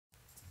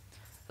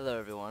Hello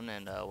everyone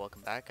and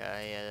welcome back.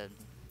 I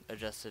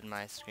adjusted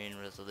my screen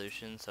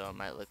resolution so it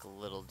might look a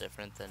little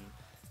different than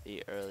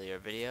the earlier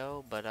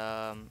video, but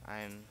I'm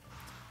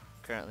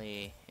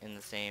currently in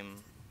the same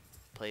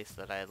place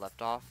that I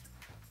left off.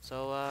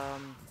 So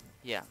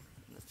yeah,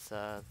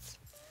 let's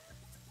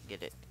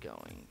get it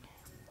going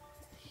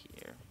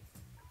here.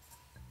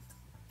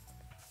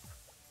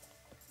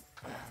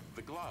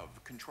 The glove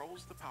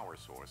controls the power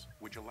source,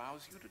 which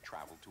allows you to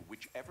travel to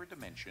whichever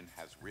dimension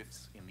has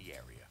rifts in the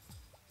area.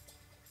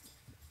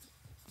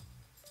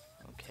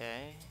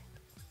 Okay.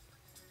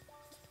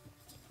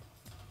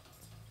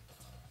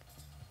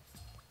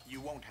 You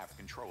won't have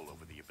control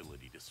over the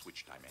ability to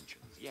switch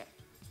dimensions yet.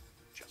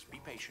 Just be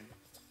patient.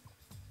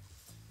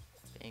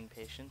 Being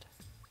patient.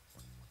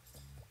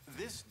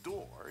 This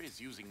door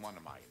is using one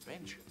of my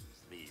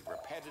inventions, the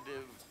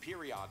repetitive,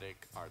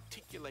 periodic,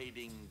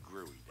 articulating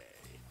Gruide.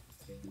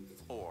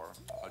 Or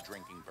a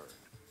drinking bird.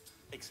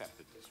 Except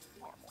that it's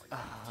far more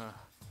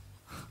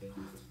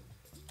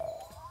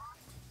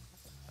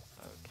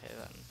Okay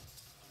then.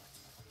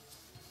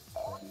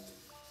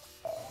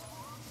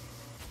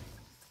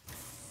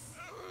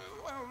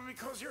 Well,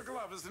 because your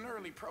glove is an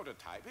early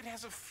prototype, it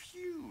has a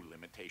few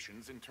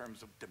limitations in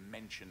terms of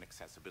dimension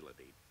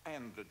accessibility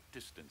and the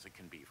distance it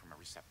can be from a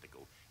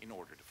receptacle in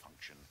order to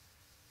function.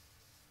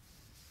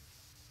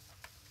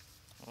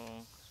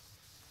 Well,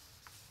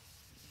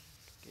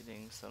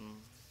 getting some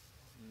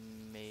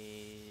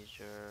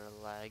major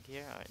lag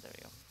here. Alright, there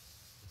we go.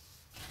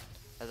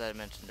 As I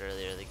mentioned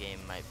earlier, the game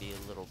might be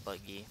a little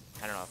buggy.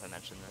 I don't know if I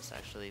mentioned this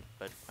actually,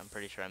 but I'm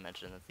pretty sure I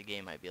mentioned that the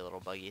game might be a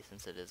little buggy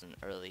since it is an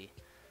early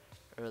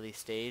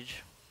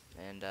stage,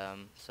 and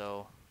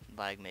so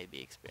lag may be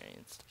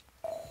experienced.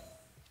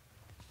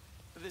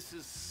 This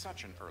is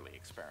such an early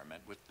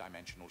experiment with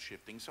dimensional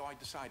shifting, so I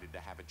decided to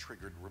have it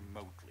triggered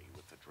remotely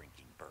with the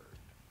drinking bird.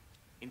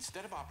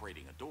 Instead of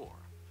operating a door,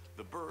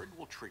 the bird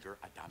will trigger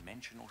a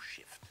dimensional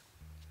shift.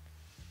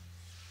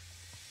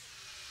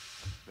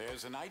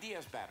 There's an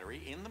IDS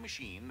battery in the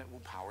machine that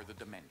will power the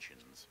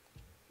dimensions,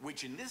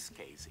 which in this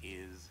case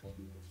is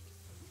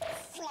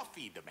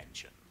Fluffy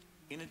Dimension.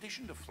 In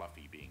addition to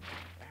Fluffy being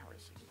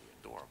embarrassingly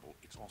adorable,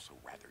 it's also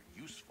rather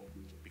useful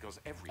because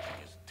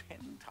everything is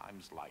 10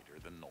 times lighter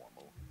than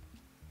normal.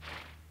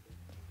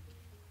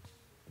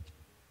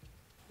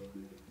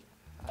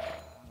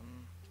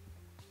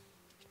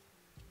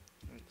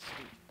 Let's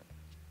see.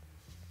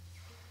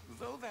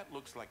 Though that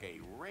looks like a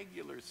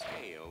regular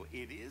scale,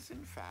 it is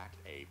in fact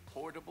a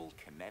portable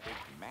kinetic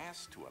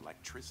mass to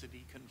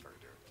electricity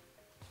converter.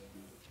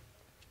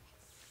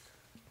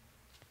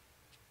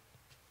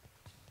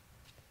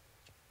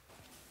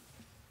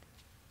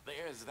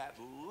 There's that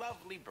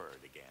lovely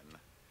bird again.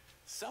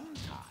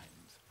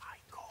 Sometimes I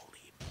call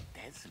him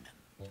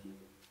Desmond.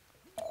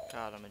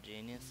 God, I'm a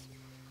genius.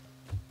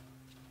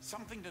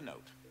 Something to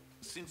note.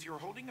 Since you're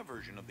holding a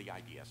version of the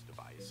IDS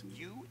device,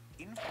 you,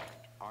 in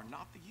fact, are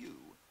not the you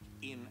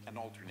in an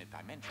alternate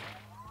dimension.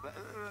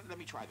 Let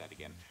me try that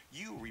again.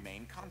 You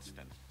remain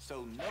constant,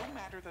 so no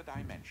matter the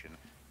dimension,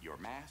 your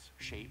mass,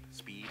 shape,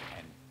 speed,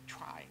 and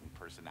trying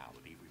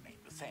personality remain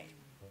the same.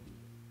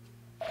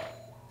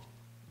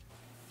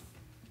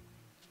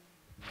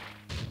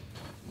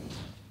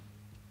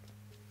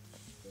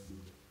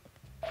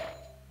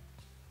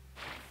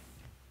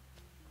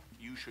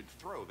 You should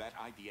throw that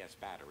IDS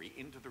battery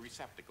into the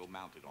receptacle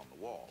mounted on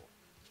the wall.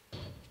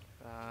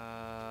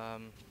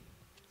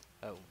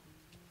 Oh.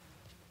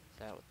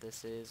 Is that what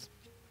this is?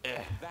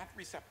 That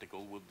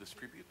receptacle will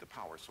distribute the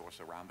power source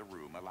around the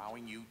room,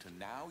 allowing you to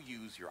now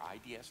use your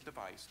IDS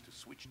device to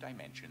switch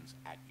dimensions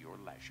at your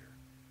leisure.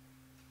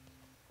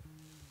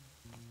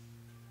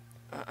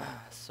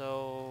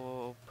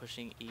 So,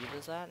 pushing E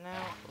does that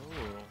now?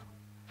 Ooh.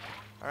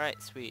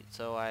 Alright, sweet.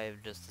 So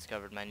I've just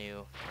discovered my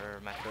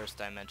first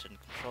dimension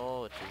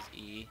control, which is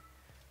E.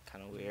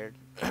 Kind of weird,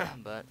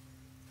 but,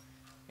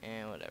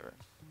 whatever.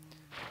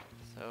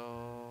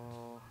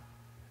 So,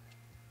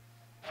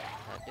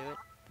 does that do it?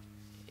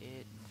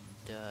 It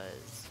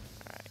does.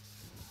 Alright.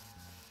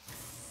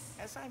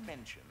 As I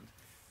mentioned,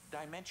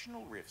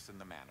 dimensional rifts in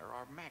the manner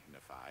are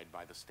magnified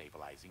by the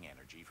stabilizing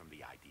energy from the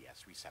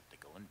IDS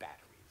receptacle and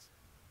batteries.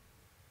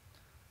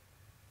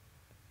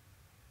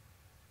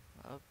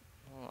 Oh,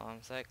 hold on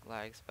a sec,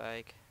 lag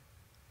spike.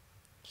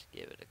 Just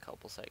give it a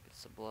couple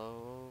seconds to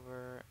blow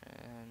over,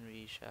 and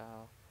we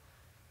shall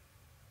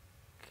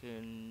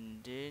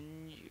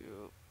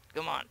continue.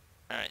 Come on.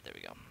 Alright, there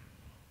we go.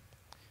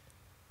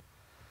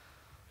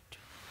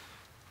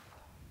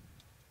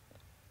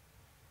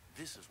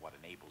 This is what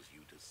enables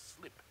you to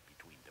slip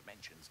between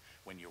dimensions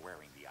when you're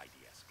wearing the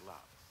IDS glove.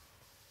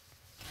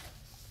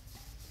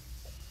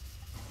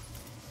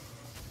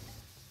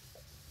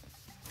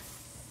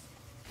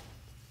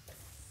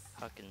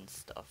 Hucking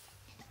stuff.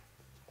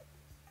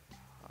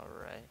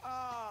 Alright.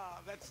 Ah,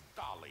 that's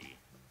Dolly.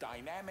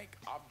 Dynamic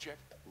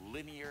Object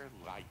Linear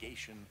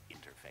Ligation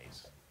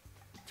Interface.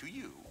 To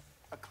you,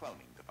 a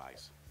cloning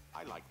device.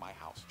 I like my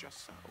house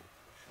just so.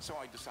 So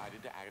I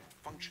decided to add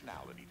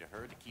functionality to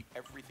her to keep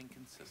everything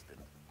consistent.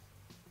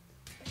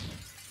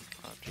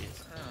 Oh,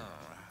 jeez.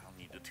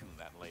 tune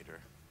that later.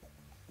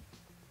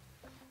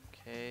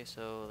 Okay,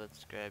 so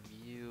let's grab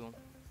you.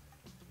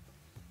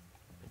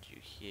 Put you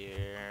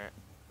here.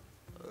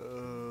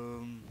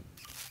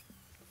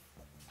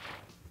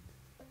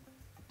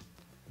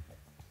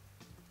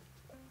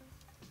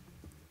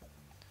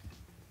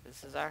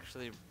 This is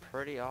actually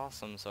pretty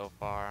awesome so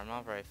far. I'm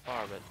not very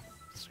far, but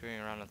screwing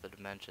around with the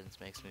dimensions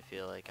makes me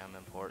feel like I'm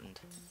important.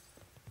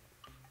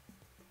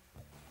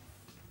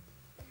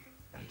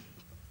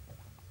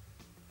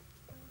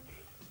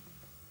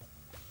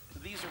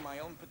 These are my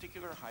own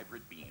particular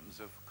hybrid beams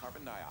of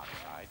carbon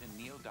dioxide and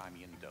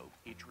neodymium doped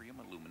yttrium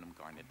aluminum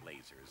garnet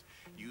lasers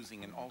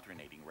using an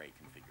alternating ray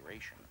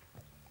configuration.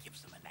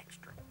 Gives them an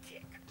extra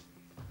kick.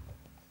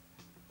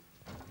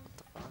 What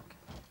the fuck?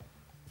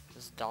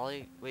 Does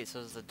Dolly... Wait,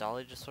 so does the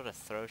Dolly just sort of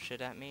throw shit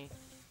at me?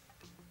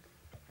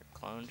 Or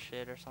clone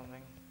shit or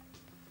something?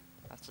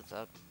 That's what's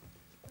up.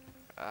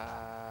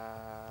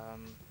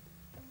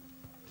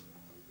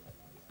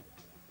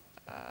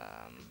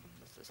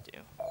 What's this do?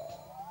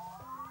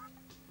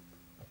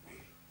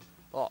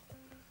 Oh.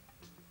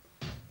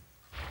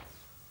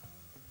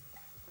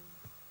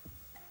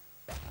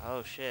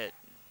 Oh shit.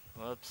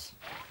 Whoops.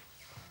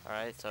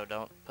 Alright, so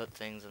don't put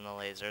things in the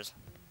lasers.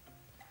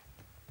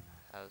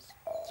 That was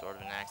sort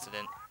of an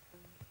accident.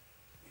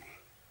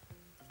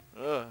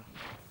 Ugh.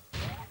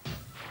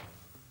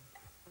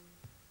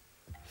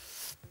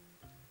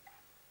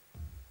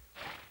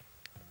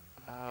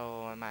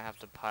 Oh, I might have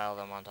to pile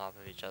them on top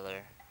of each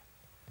other.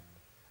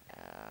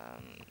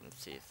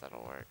 Let's see if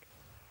that'll work.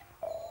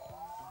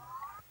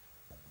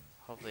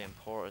 Hopefully in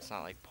Portal, it's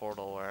not like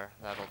Portal where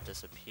that'll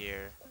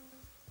disappear.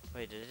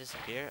 Wait, did it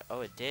disappear?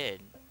 Oh, it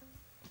did.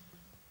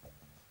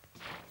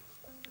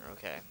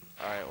 Okay.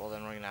 Alright, well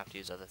then we're gonna have to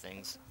use other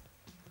things.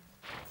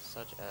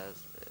 Such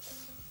as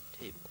this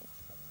table.